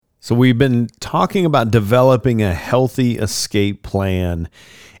So we've been talking about developing a healthy escape plan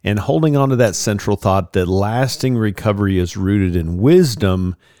and holding on to that central thought that lasting recovery is rooted in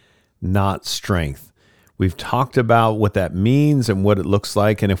wisdom, not strength. We've talked about what that means and what it looks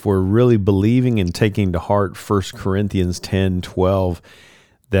like, and if we're really believing and taking to heart 1 Corinthians 10:12,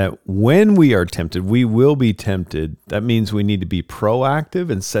 that when we are tempted, we will be tempted. That means we need to be proactive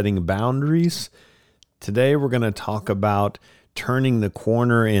in setting boundaries. Today we're going to talk about turning the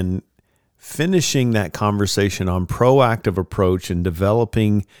corner and finishing that conversation on proactive approach and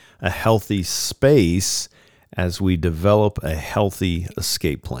developing a healthy space as we develop a healthy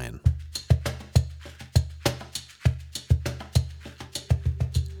escape plan.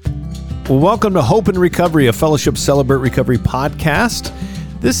 Well, welcome to Hope and Recovery, a Fellowship Celebrate Recovery podcast.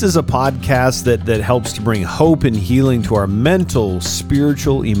 This is a podcast that helps to bring hope and healing to our mental,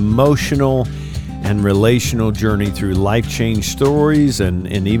 spiritual, emotional, and relational journey through life change stories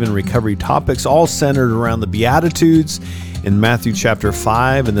and even recovery topics, all centered around the Beatitudes in Matthew chapter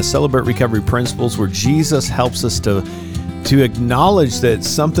 5 and the Celebrate Recovery principles, where Jesus helps us to acknowledge that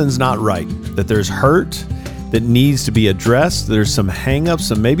something's not right, that there's hurt that needs to be addressed. There's some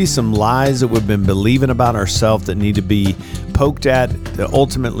hang-ups and maybe some lies that we've been believing about ourselves that need to be poked at to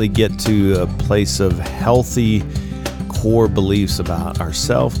ultimately get to a place of healthy core beliefs about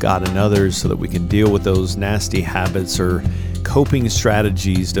ourselves, God, and others, so that we can deal with those nasty habits or coping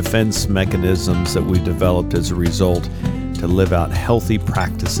strategies, defense mechanisms that we've developed as a result to live out healthy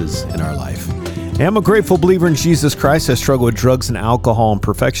practices in our life. Hey, I'm a grateful believer in Jesus Christ. I struggle with drugs and alcohol and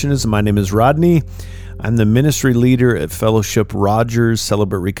perfectionism. My name is Rodney. I'm the ministry leader at Fellowship Rogers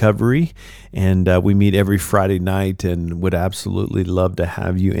Celebrate Recovery, and we meet every Friday night and would absolutely love to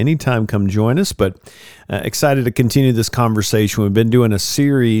have you anytime come join us, but excited to continue this conversation. We've been doing a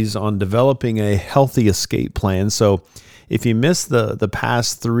series on developing a healthy escape plan, so if you missed the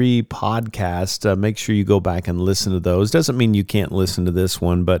past 3 podcasts, make sure you go back and listen to those. Doesn't mean you can't listen to this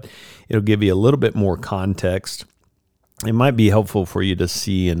one, but it'll give you a little bit more context. It might be helpful for you to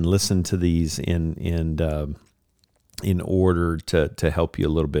see and listen to these in order to help you a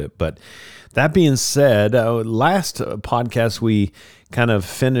little bit. But that being said, last podcast we kind of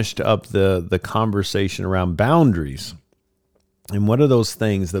finished up the conversation around boundaries. And what are those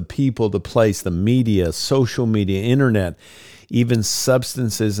things? The people, the place, the media, social media, internet, even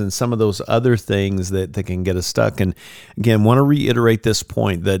substances, and some of those other things that can get us stuck. And again, want to reiterate this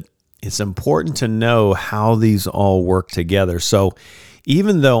point that it's important to know how these all work together. So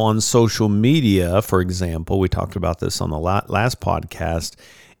even though on social media, for example, we talked about this on the last podcast,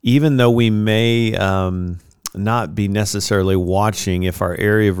 even though we may not be necessarily watching, if our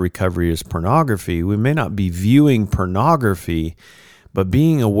area of recovery is pornography, we may not be viewing pornography, but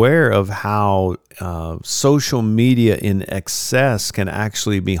being aware of how social media in excess can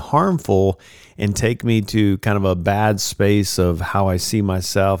actually be harmful and take me to kind of a bad space of how I see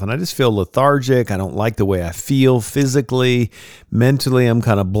myself. And I just feel lethargic. I don't like the way I feel physically. Mentally, I'm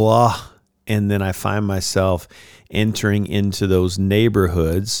kind of blah. And then I find myself entering into those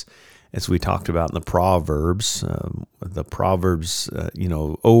neighborhoods, as we talked about in the Proverbs. The Proverbs,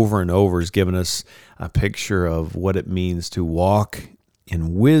 over and over is giving us a picture of what it means to walk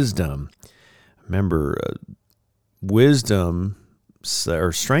in wisdom. Remember, wisdom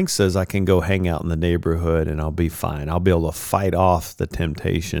or strength says I can go hang out in the neighborhood and I'll be fine. I'll be able to fight off the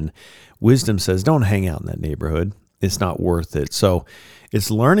temptation. Wisdom says don't hang out in that neighborhood. It's not worth it. So it's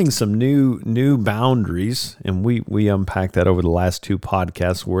learning some new boundaries, and we unpacked that over the last 2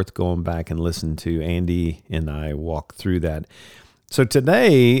 podcasts. Worth going back and listen to. Andy and I walk through that. So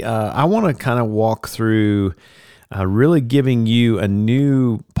today I want to kind of walk through really giving you a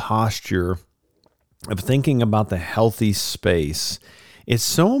new posture of thinking about the healthy space. It's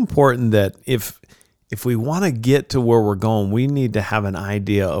so important that if we want to get to where we're going, we need to have an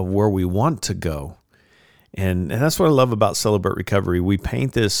idea of where we want to go. And that's what I love about Celebrate Recovery. We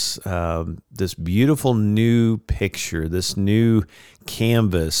paint this beautiful new picture, this new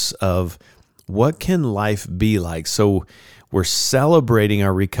canvas of what can life be like. So we're celebrating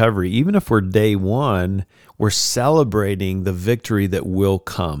our recovery. Even if we're day 1, we're celebrating the victory that will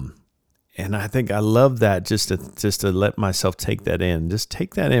come. And I think I love that, just to let myself take that in. Just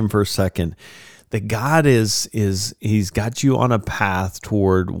take that in for a second. That God He's got you on a path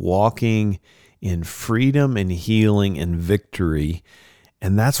toward walking in freedom and healing and victory.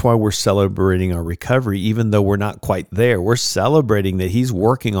 And that's why we're celebrating our recovery, even though we're not quite there. We're celebrating that He's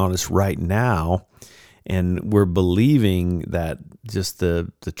working on us right now. And we're believing that just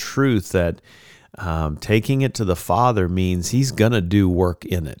the truth that taking it to the Father means He's going to do work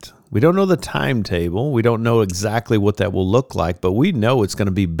in it. We don't know the timetable. We don't know exactly what that will look like, but we know it's going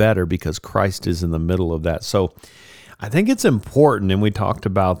to be better because Christ is in the middle of that. So I think it's important, and we talked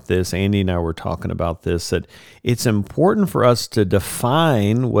about this, Andy and I were talking about this, that it's important for us to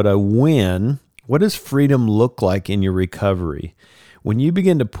define what does freedom look like in your recovery? When you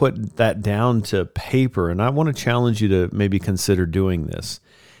begin to put that down to paper, and I want to challenge you to maybe consider doing this,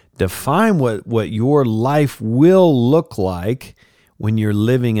 define what your life will look like when you're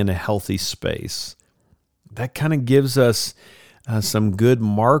living in a healthy space. That kind of gives us some good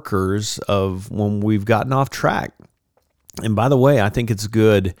markers of when we've gotten off track. And by the way, I think it's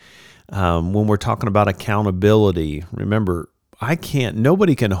good when we're talking about accountability. Remember,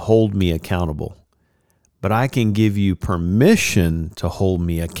 nobody can hold me accountable, but I can give you permission to hold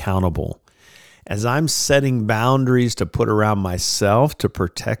me accountable. As I'm setting boundaries to put around myself, to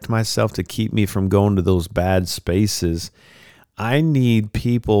protect myself, to keep me from going to those bad spaces, I need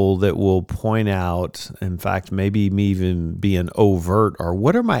people that will point out, in fact, maybe me even being overt, or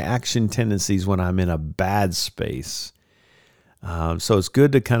what are my action tendencies when I'm in a bad space? So it's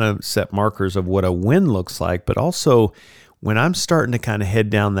good to kind of set markers of what a win looks like, but also when I'm starting to kind of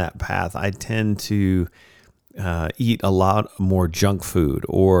head down that path, I tend to eat a lot more junk food,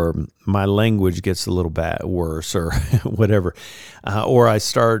 or my language gets a little worse, or whatever, or I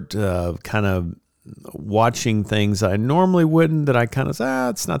start kind of watching things I normally wouldn't, that I kind of say,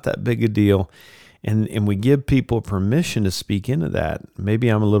 it's not that big a deal. And we give people permission to speak into that. Maybe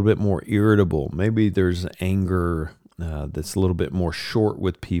I'm a little bit more irritable. Maybe there's anger that's a little bit more short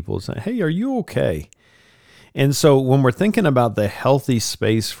with people. Say, hey, are you okay? And so when we're thinking about the healthy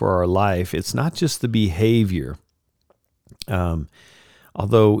space for our life, it's not just the behavior.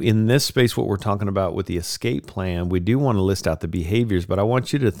 Although in this space, what we're talking about with the escape plan, we do want to list out the behaviors, but I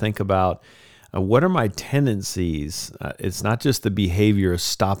want you to think about what are my tendencies? It's not just the behavior of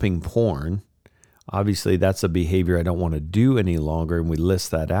stopping porn. Obviously, that's a behavior I don't want to do any longer, and we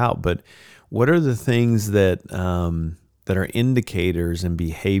list that out. But what are the things that are indicators and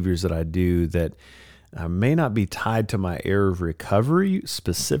behaviors that I do that may not be tied to my area of recovery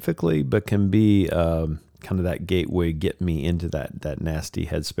specifically, but can be kind of that gateway, get me into that nasty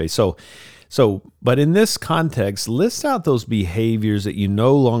headspace. But in this context, list out those behaviors that you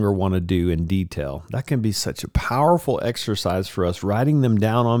no longer want to do in detail. That can be such a powerful exercise for us, writing them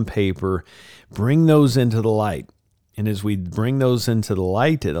down on paper, bring those into the light. And as we bring those into the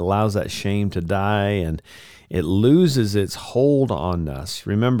light, it allows that shame to die and it loses its hold on us.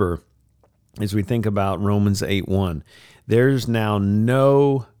 Remember, as we think about Romans 8:1, there's now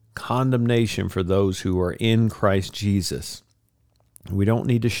no condemnation for those who are in Christ Jesus. We don't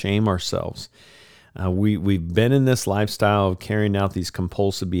need to shame ourselves. We've been in this lifestyle of carrying out these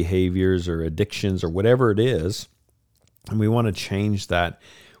compulsive behaviors or addictions or whatever it is, and we want to change that.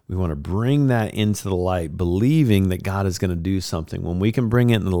 We want to bring that into the light, believing that God is going to do something. When we can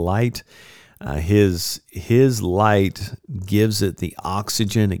bring it in the light, His light gives it the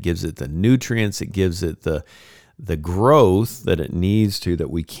oxygen, it gives it the nutrients, it gives it the growth that it needs to, that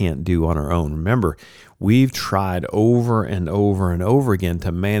we can't do on our own. Remember, we've tried over and over and over again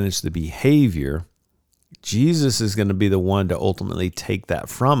to manage the behavior. Jesus is going to be the one to ultimately take that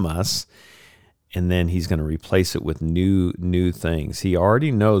from us, and then He's going to replace it with new things. He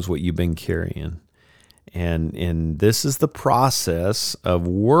already knows what you've been carrying. And this is the process of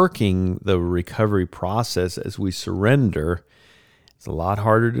working the recovery process as we surrender. It's a lot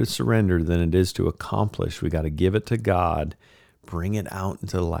harder to surrender than it is to accomplish. We got to give it to God, bring it out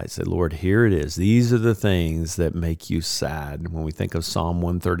into the light. Say, Lord, here it is. These are the things that make you sad. When we think of Psalm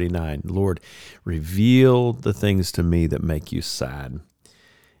 139, Lord, reveal the things to me that make you sad.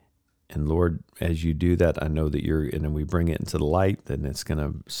 And Lord, as you do that, I know that and then we bring it into the light, then it's going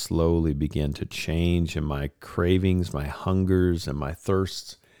to slowly begin to change, and my cravings, my hungers, and my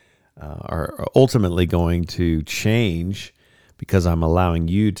thirsts are ultimately going to change because I'm allowing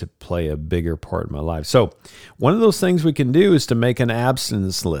you to play a bigger part in my life. So one of those things we can do is to make an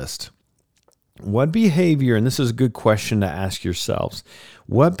abstinence list. What behavior, and this is a good question to ask yourselves,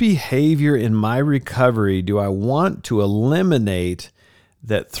 what behavior in my recovery do I want to eliminate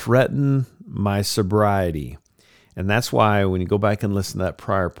that threaten my sobriety? And that's why when you go back and listen to that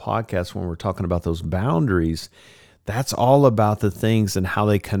prior podcast, when we're talking about those boundaries, that's all about the things and how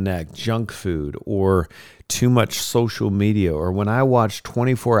they connect. Junk food, or too much social media, or when I watch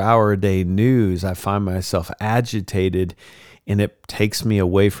 24-hour-a-day news, I find myself agitated and it takes me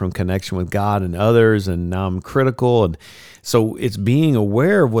away from connection with God and others, and now I'm critical. And so it's being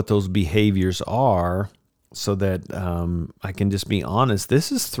aware of what those behaviors are, so that I can just be honest. This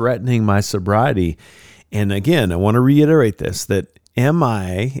is threatening my sobriety. And again, I want to reiterate this, that Am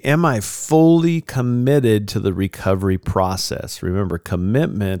I fully committed to the recovery process? Remember,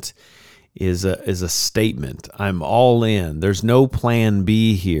 commitment is a statement. I'm all in. There's no plan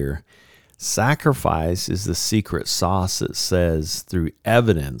B here. Sacrifice is the secret sauce. It says through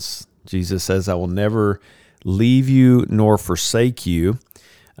evidence. Jesus says, I will never leave you nor forsake you.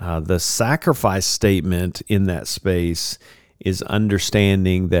 The sacrifice statement in that space is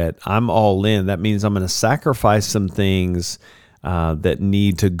understanding that I'm all in. That means I'm going to sacrifice some things that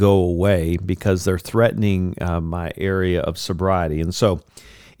need to go away because they're threatening my area of sobriety. And so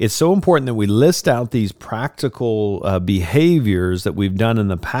it's so important that we list out these practical behaviors that we've done in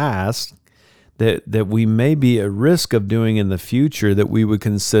the past that we may be at risk of doing in the future that we would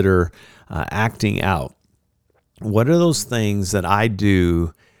consider acting out. What are those things that I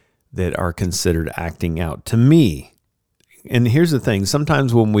do that are considered acting out to me? And here's the thing.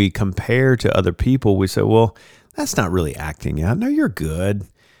 Sometimes when we compare to other people, we say, well, that's not really acting out. No, you're good.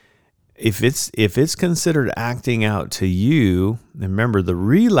 If it's considered acting out to you, remember the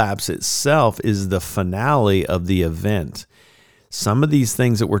relapse itself is the finale of the event. Some of these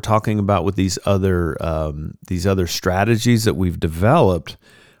things that we're talking about with these other strategies that we've developed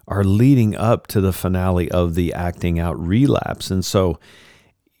are leading up to the finale of the acting out relapse. And so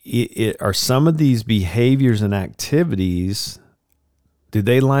are some of these behaviors and activities, do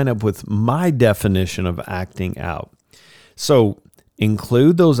they line up with my definition of acting out? So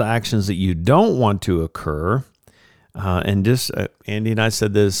include those actions that you don't want to occur. And just Andy and I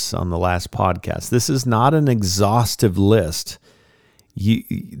said this on the last podcast. This is not an exhaustive list.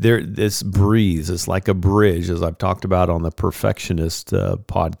 This breathes. It's like a bridge, as I've talked about on the Perfectionist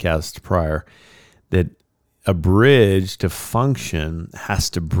podcast prior, that a bridge to function has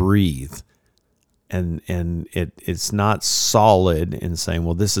to breathe. And it's not solid in saying,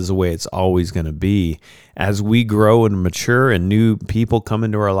 well, this is the way it's always going to be. As we grow and mature and new people come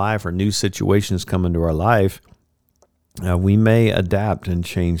into our life or new situations come into our life, we may adapt and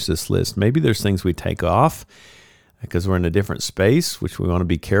change this list. Maybe there's things we take off because we're in a different space, which we want to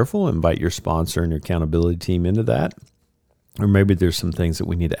be careful. Invite your sponsor and your accountability team into that. Or maybe there's some things that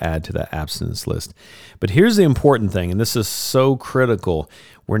we need to add to that abstinence list. But here's the important thing, and this is so critical.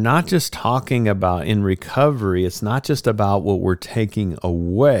 We're not just talking about in recovery. It's not just about what we're taking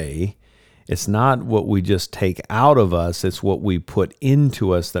away. It's not what we just take out of us. It's what we put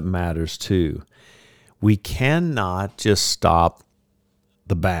into us that matters too. We cannot just stop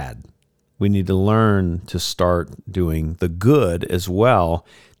the bad. We need to learn to start doing the good as well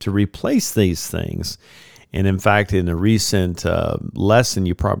to replace these things. And in fact, in a recent lesson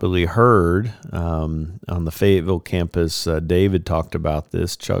you probably heard on the Fayetteville campus, David talked about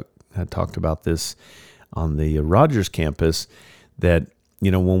this. Chuck had talked about this on the Rogers campus. That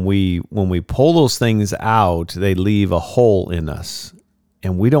when we pull those things out, they leave a hole in us,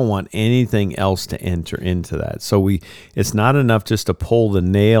 and we don't want anything else to enter into that. So it's not enough just to pull the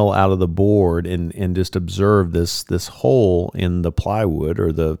nail out of the board and just observe this hole in the plywood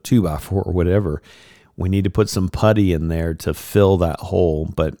or the 2x4 or whatever. We need to put some putty in there to fill that hole.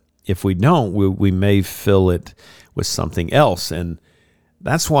 But if we don't, we may fill it with something else. And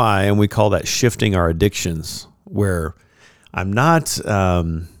that's why, and we call that shifting our addictions, where I'm not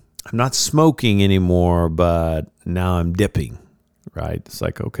smoking anymore, but now I'm dipping, right? It's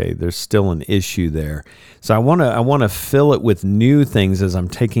like, okay, there's still an issue there. So I want to fill it with new things as I'm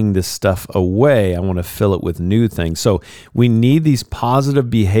taking this stuff away. I want to fill it with new things. So we need these positive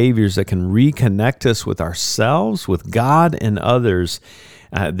behaviors that can reconnect us with ourselves, with God and others.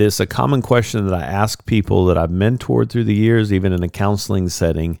 This a common question that I ask people that I've mentored through the years, even in a counseling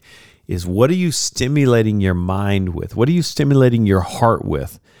setting, is what are you stimulating your mind with? What are you stimulating your heart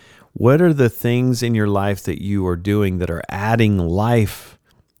with? What are the things in your life that you are doing that are adding life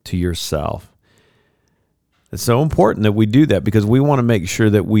to yourself? It's so important that we do that because we want to make sure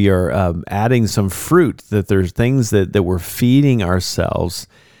that we are adding some fruit, that there's things that we're feeding ourselves.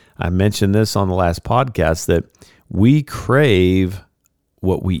 I mentioned this on the last podcast, that we crave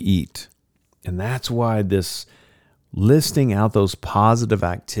what we eat. And that's why this listing out those positive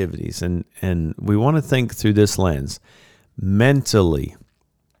activities, and we want to think through this lens, mentally,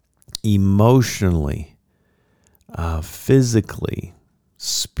 emotionally, physically,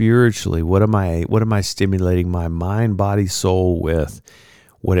 spiritually. What am I stimulating my mind, body, soul with?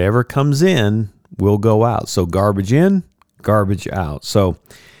 Whatever comes in will go out. So garbage in, garbage out. So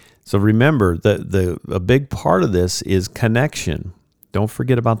remember that a big part of this is connection. Don't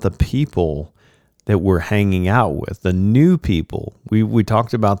forget about the people that we're hanging out with, the new people. We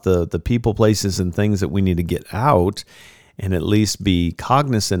talked about the people, places, and things that we need to get out. and at least be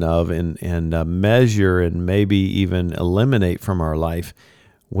cognizant of and measure and maybe even eliminate from our life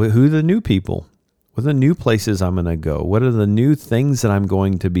who are the new people, what are the new places I'm going to go, what are the new things that I'm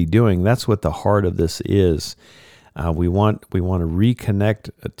going to be doing. That's what the heart of this is. We want to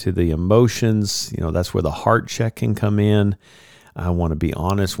reconnect to the emotions. That's where the heart check can come in. I want to be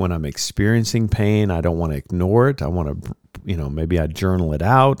honest when I'm experiencing pain. I don't want to ignore it. I want to, maybe I journal it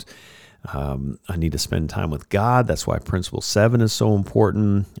out. I need to spend time with God. That's why Principle 7 is so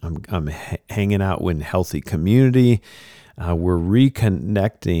important. I'm hanging out in healthy community. We're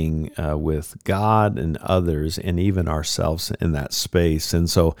reconnecting with God and others and even ourselves in that space. And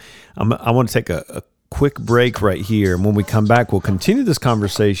so I want to take a quick break right here. And when we come back, we'll continue this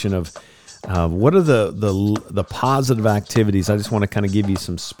conversation of what are the positive activities. I just want to kind of give you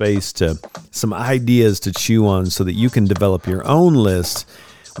some space some ideas to chew on so that you can develop your own list.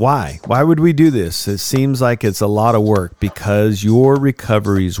 Why? Why would we do this? It seems like it's a lot of work because your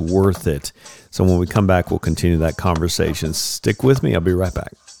recovery is worth it. So when we come back, we'll continue that conversation. Stick with me. I'll be right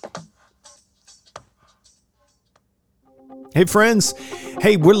back. Hey, friends.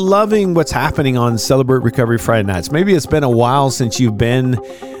 Hey, we're loving what's happening on Celebrate Recovery Friday nights. Maybe it's been a while since you've been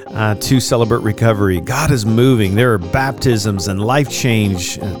to Celebrate Recovery. God is moving. There are baptisms and life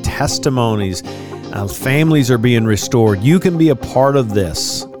change testimonies. Families are being restored. You can be a part of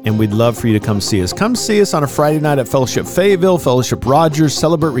this, and we'd love for you to come see us. Come see us on a Friday night at Fellowship Fayetteville, Fellowship Rogers,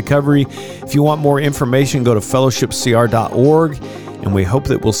 Celebrate Recovery. If you want more information, go to fellowshipcr.org, and we hope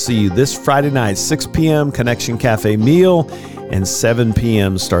that we'll see you this Friday night, 6 p.m., Connection Cafe meal, and 7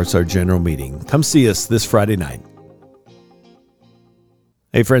 p.m. starts our general meeting. Come see us this Friday night.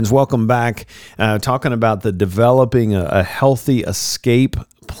 Hey, friends, welcome back. Talking about the developing a healthy escape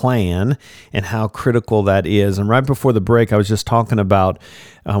plan and how critical that is. And right before the break, I was just talking about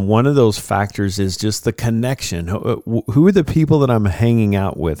one of those factors is just the connection. Who are the people that I'm hanging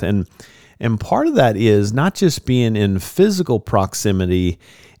out with? And part of that is not just being in physical proximity.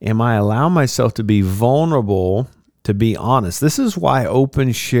 Am I allowing myself to be vulnerable, to be honest? This is why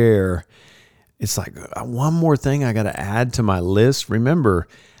open share, it's like one more thing I got to add to my list. Remember,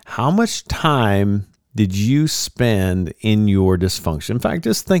 how much time did you spend in your dysfunction? In fact,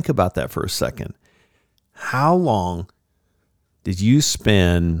 just think about that for a second. How long did you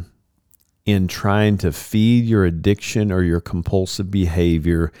spend in trying to feed your addiction or your compulsive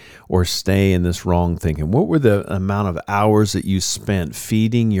behavior or stay in this wrong thinking? What were the amount of hours that you spent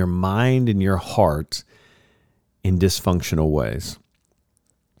feeding your mind and your heart in dysfunctional ways?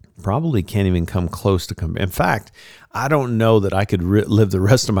 Probably can't even come close to in fact, I don't know that I could live the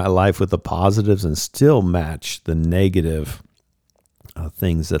rest of my life with the positives and still match the negative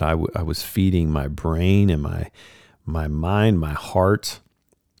things that I was feeding my brain and my mind, my heart,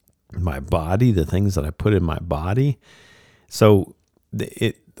 my body, the things that I put in my body. So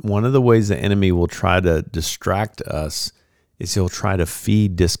one of the ways the enemy will try to distract us is he'll try to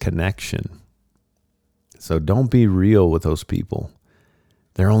feed disconnection. So don't be real with those people.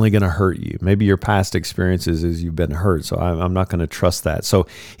 They're only going to hurt you. Maybe your past experiences is you've been hurt, so I'm not going to trust that. So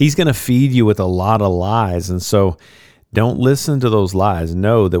he's going to feed you with a lot of lies, and so don't listen to those lies.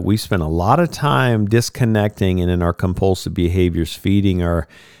 Know that we spend a lot of time disconnecting and in our compulsive behaviors, feeding our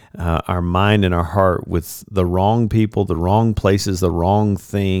mind and our heart with the wrong people, the wrong places, the wrong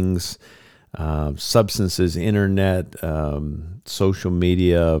things, substances, internet, social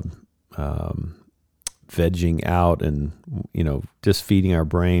media, vegging out and, just feeding our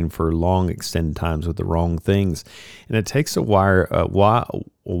brain for long extended times with the wrong things. And it takes a while,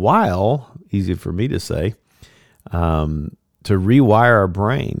 easy for me to say, to rewire our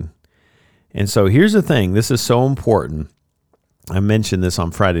brain. And so here's the thing. This is so important. I mentioned this on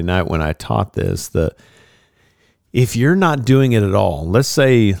Friday night when I taught this, that if you're not doing it at all, let's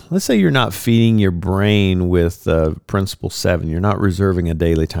say you're not feeding your brain with Principle 7, you're not reserving a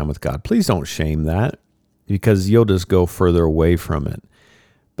daily time with God. Please don't shame that, because you'll just go further away from it.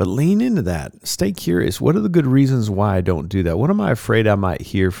 But lean into that. Stay curious. What are the good reasons why I don't do that? What am I afraid I might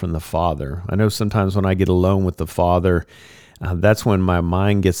hear from the Father? I know sometimes when I get alone with the Father, that's when my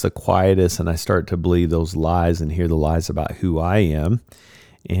mind gets the quietest and I start to believe those lies and hear the lies about who I am.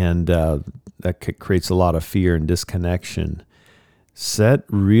 And that creates a lot of fear and disconnection. Set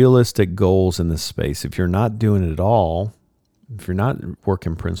realistic goals in this space. If you're not doing it at all, if you're not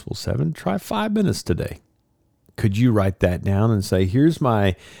working Principle 7, try 5 minutes today. Could you write that down and say, here's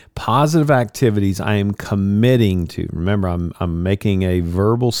my positive activities I am committing to? Remember, I'm making a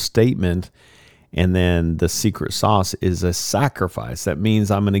verbal statement, and then the secret sauce is a sacrifice. That means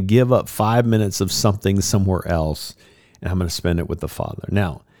I'm going to give up 5 minutes of something somewhere else, and I'm going to spend it with the Father.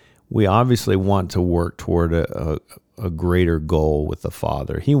 Now, we obviously want to work toward a greater goal with the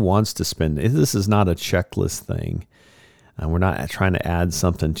Father. He wants to spend, this is not a checklist thing. We're not trying to add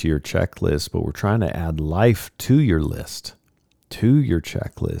something to your checklist, but we're trying to add life to your list, to your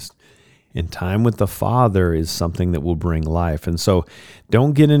checklist. And time with the Father is something that will bring life. And so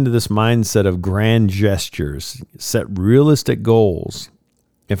don't get into this mindset of grand gestures. Set realistic goals.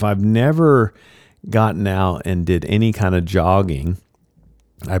 If I've never gotten out and did any kind of jogging,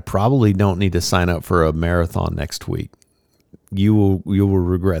 I probably don't need to sign up for a marathon next week. You will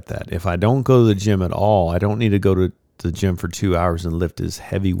regret that. If I don't go to the gym at all, I don't need to go to the gym for 2 hours and lift as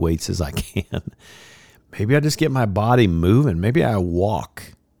heavy weights as I can. Maybe I just get my body moving. Maybe I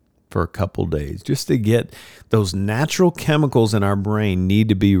walk for a couple days just to get those natural chemicals in our brain need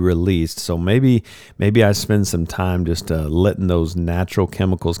to be released. So maybe I spend some time just letting those natural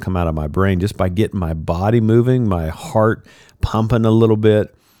chemicals come out of my brain just by getting my body moving, my heart pumping a little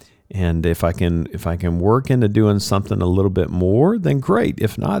bit. And if I can work into doing something a little bit more, then great.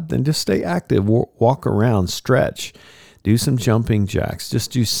 If not, then just stay active, walk around, stretch, do some jumping jacks,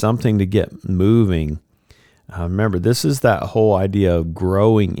 just do something to get moving. Remember, this is that whole idea of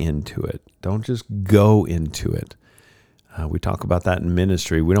growing into it. Don't just go into it. We talk about that in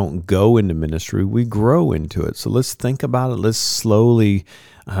ministry. We don't go into ministry, we grow into it. So let's think about it. Let's slowly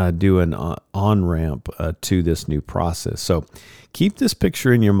do an on-ramp to this new process. So keep this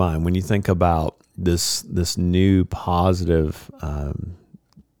picture in your mind when you think about this new positive,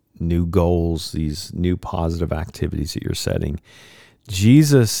 new goals, these new positive activities that you're setting.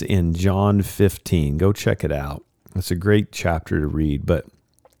 Jesus in John 15, go check it out. It's a great chapter to read, but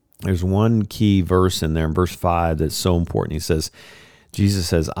there's one key verse in there in verse 5 that's so important. Jesus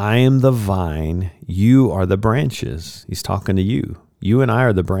says, I am the vine, you are the branches. He's talking to you. You and I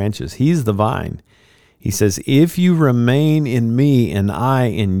are the branches. He's the vine. He says, if you remain in me and I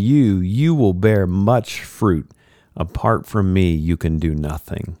in you, you will bear much fruit. Apart from me, you can do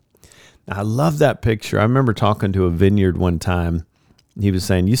nothing. Now, I love that picture. I remember talking to a vineyard one time. He was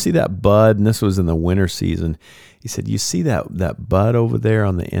saying, you see that bud? And this was in the winter season. He said, you see that bud over there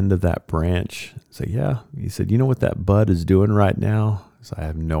on the end of that branch? I said, yeah. He said, you know what that bud is doing right now? I said, I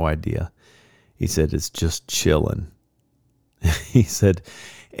have no idea. He said, it's just chilling. He said,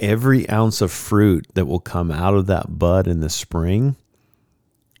 every ounce of fruit that will come out of that bud in the spring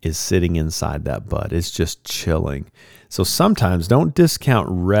is sitting inside that bud. It's just chilling. So sometimes don't discount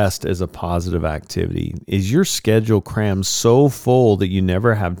rest as a positive activity. Is your schedule crammed so full that you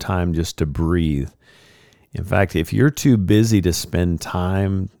never have time just to breathe? In fact, if you're too busy to spend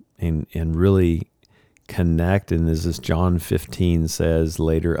time and really connect, and as this John 15 says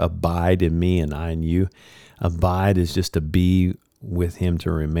later, abide in me and I in you. Abide is just to be with him,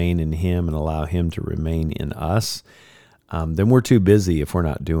 to remain in him and allow him to remain in us. Then we're too busy if we're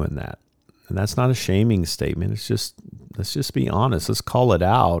not doing that. And that's not a shaming statement. It's just, let's just be honest. Let's call it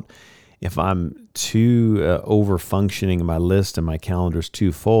out. If I'm too over-functioning, my list and my calendar's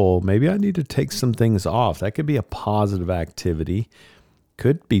too full, maybe I need to take some things off. That could be a positive activity.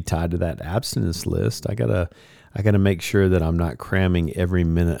 Could be tied to that abstinence list. I gotta make sure that I'm not cramming every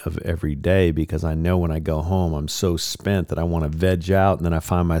minute of every day, because I know when I go home, I'm so spent that I want to veg out, and then I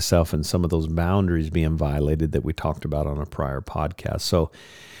find myself in some of those boundaries being violated that we talked about on a prior podcast. So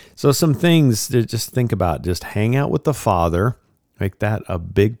some things to just think about. Just hang out with the Father. Make that a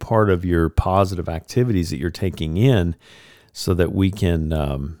big part of your positive activities that you're taking in, so that we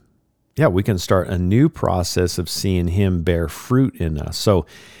can, we can start a new process of seeing him bear fruit in us. So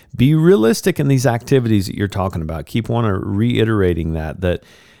be realistic in these activities that you're talking about. Keep reiterating that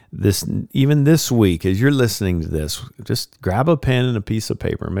even this week, as you're listening to this, just grab a pen and a piece of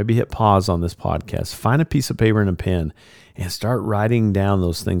paper. Maybe hit pause on this podcast. Find a piece of paper and a pen and start writing down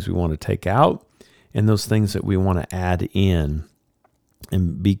those things we want to take out and those things that we want to add in.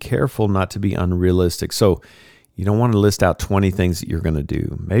 And be careful not to be unrealistic. So you don't want to list out 20 things that you're going to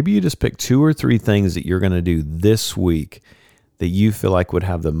do. Maybe you just pick 2 or 3 things that you're going to do this week that you feel like would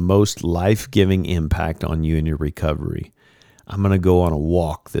have the most life-giving impact on you in your recovery. I'm going to go on a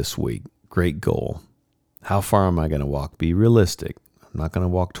walk this week. Great goal. How far am I going to walk? Be realistic. I'm not going to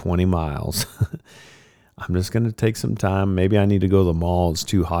walk 20 miles. I'm just going to take some time. Maybe I need to go to the mall. It's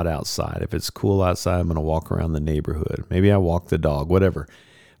too hot outside. If it's cool outside, I'm going to walk around the neighborhood. Maybe I walk the dog, whatever.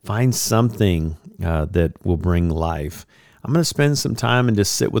 Find something that will bring life. I'm going to spend some time and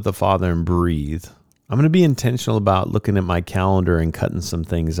just sit with the Father and breathe. I'm going to be intentional about looking at my calendar and cutting some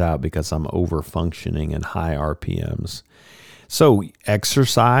things out because I'm over-functioning in high RPMs. So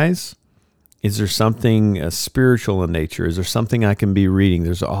exercise. Is there something spiritual in nature? Is there something I can be reading?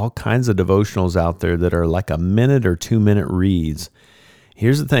 There's all kinds of devotionals out there that are like a minute or 2 minute reads.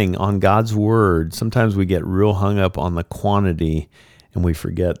 Here's the thing, on God's word, sometimes we get real hung up on the quantity and we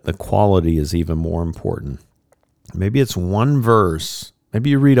forget the quality is even more important. Maybe it's one verse. Maybe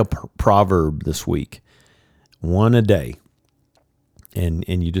you read a proverb this week, one a day, and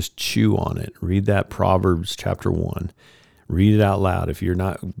you just chew on it. Read that Proverbs chapter 1. Read it out loud. If you're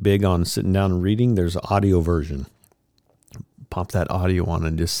not big on sitting down and reading, there's an audio version. Pop that audio on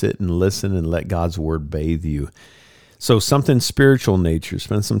and just sit and listen and let God's word bathe you. So something spiritual nature,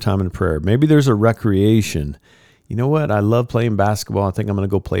 spend some time in prayer. Maybe there's a recreation. You know what? I love playing basketball. I think I'm going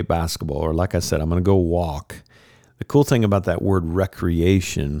to go play basketball. Or like I said, I'm going to go walk. The cool thing about that word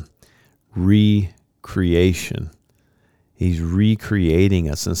recreation, recreation, he's recreating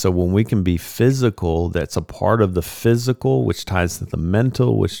us. And so when we can be physical, that's a part of the physical, which ties to the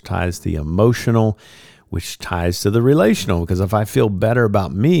mental, which ties to the emotional, which ties to the relational. Because if I feel better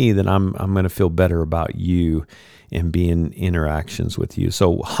about me, then I'm going to feel better about you and be in interactions with you.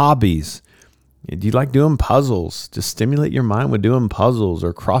 So hobbies. Do you like doing puzzles? Just stimulate your mind with doing puzzles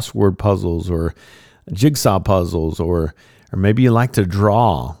or crossword puzzles or jigsaw puzzles, or maybe you like to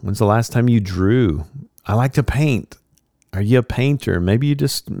draw. When's the last time you drew? I like to paint. Are you a painter? Maybe you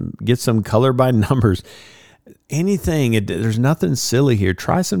just get some color by numbers. Anything. There's nothing silly here.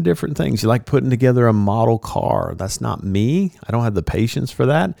 Try some different things. You like putting together a model car. That's not me. I don't have the patience for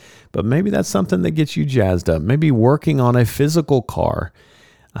that. But maybe that's something that gets you jazzed up. Maybe working on a physical car.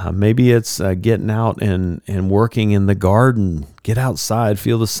 Maybe it's getting out and working in the garden. Get outside.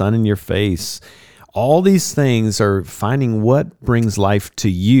 Feel the sun in your face. All these things are finding what brings life to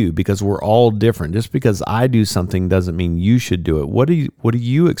you, because we're all different. Just because I do something doesn't mean you should do it. What do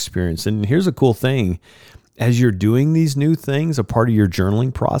you experience? And here's a cool thing. As you're doing these new things, a part of your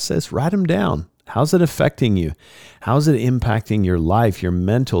journaling process, write them down. How's it affecting you? How's it impacting your life, your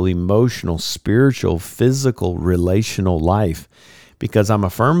mental, emotional, spiritual, physical, relational life? Because I'm a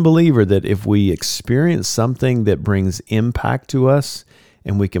firm believer that if we experience something that brings impact to us,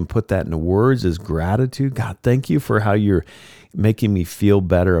 and we can put that into words as gratitude. God, thank you for how you're making me feel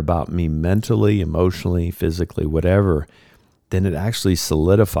better about me mentally, emotionally, physically, whatever. Then it actually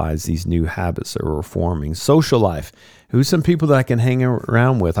solidifies these new habits that we're forming. Social life. Who's some people that I can hang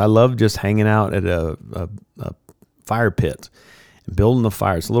around with? I love just hanging out at a fire pit and building the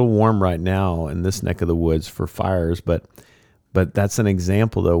fire. It's a little warm right now in this neck of the woods for fires, but that's an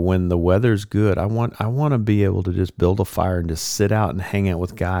example, though. When the weather's good, I want to be able to just build a fire and just sit out and hang out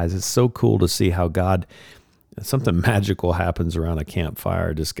with guys. It's so cool to see how something magical happens around a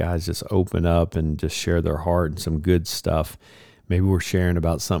campfire. Just guys just open up and just share their heart and some good stuff. Maybe we're sharing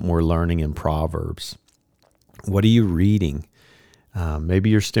about something we're learning in Proverbs. What are you reading? Maybe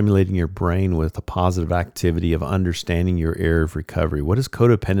you're stimulating your brain with a positive activity of understanding your area of recovery. What is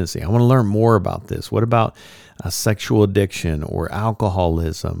codependency? I want to learn more about this. What about sexual addiction or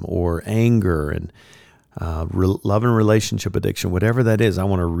alcoholism or anger and love and relationship addiction? Whatever that is, I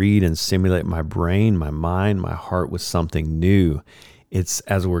want to read and stimulate my brain, my mind, my heart with something new. It's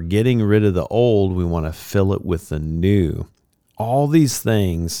as we're getting rid of the old, we want to fill it with the new. All these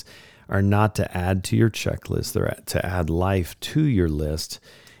things are not to add to your checklist. They're to add life to your list.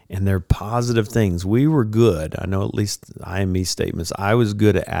 And they're positive things. We were good. I know, at least I and me statements. I was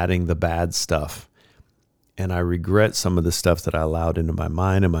good at adding the bad stuff. And I regret some of the stuff that I allowed into my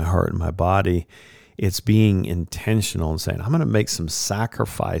mind and my heart and my body. It's being intentional and saying, I'm going to make some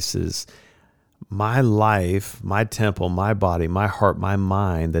sacrifices. My life, my temple, my body, my heart, my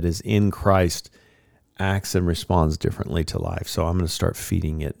mind that is in Christ acts and responds differently to life. So I'm going to start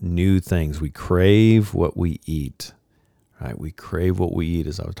feeding it new things. We crave what we eat, right? We crave what we eat,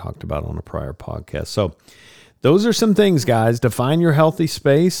 as I talked about on a prior podcast. So those are some things, guys. Define your healthy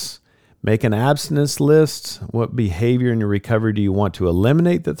space. Make an abstinence list. What behavior in your recovery do you want to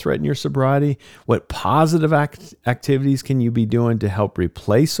eliminate that threaten your sobriety? What positive activities can you be doing to help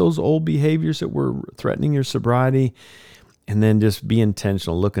replace those old behaviors that were threatening your sobriety? And then just be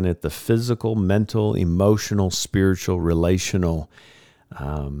intentional, looking at the physical, mental, emotional, spiritual, relational,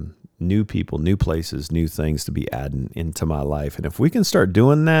 new people, new places, new things to be adding into my life. And if we can start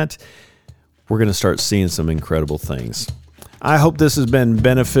doing that, we're going to start seeing some incredible things. I hope this has been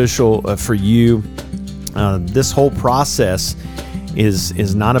beneficial for you. This whole process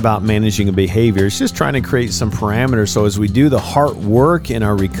is not about managing a behavior. It's just trying to create some parameters. So as we do the heart work in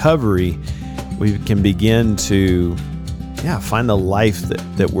our recovery, we can begin to find the life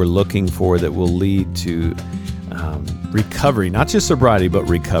that we're looking for that will lead to recovery, not just sobriety, but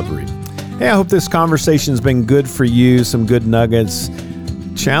recovery. Hey, I hope this conversation's been good for you, some good nuggets.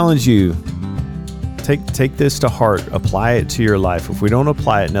 Challenge you. Take this to heart. Apply it to your life. If we don't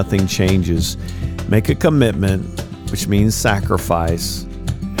apply it, nothing changes. Make a commitment. which means sacrifice,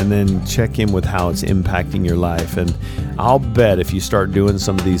 and then check in with how it's impacting your life. And I'll bet if you start doing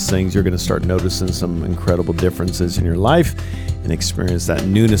some of these things, you're going to start noticing some incredible differences in your life and experience that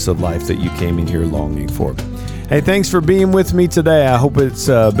newness of life that you came in here longing for. Hey, thanks for being with me today. I hope it's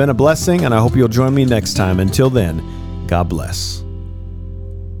been a blessing, and I hope you'll join me next time. Until then, God bless.